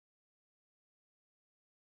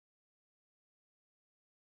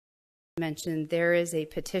mentioned, there is a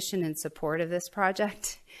petition in support of this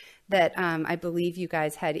project that I believe you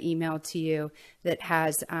guys had emailed to you that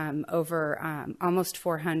has over almost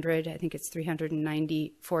 400, I think it's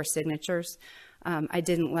 394 signatures. I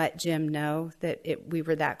didn't let Jim know that we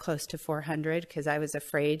were that close to 400 because I was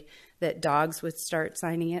afraid that dogs would start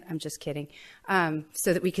signing it. I'm just kidding.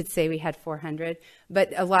 So that we could say we had 400.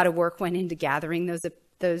 But a lot of work went into gathering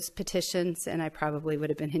those petitions, and I probably would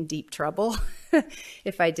have been in deep trouble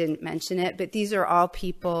if I didn't mention it. But these are all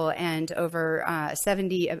people, and over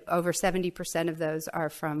 70% of those are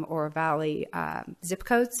from Oro Valley zip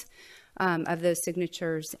codes. Of those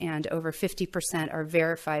signatures, and over 50% are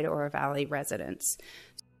verified Oro Valley residents.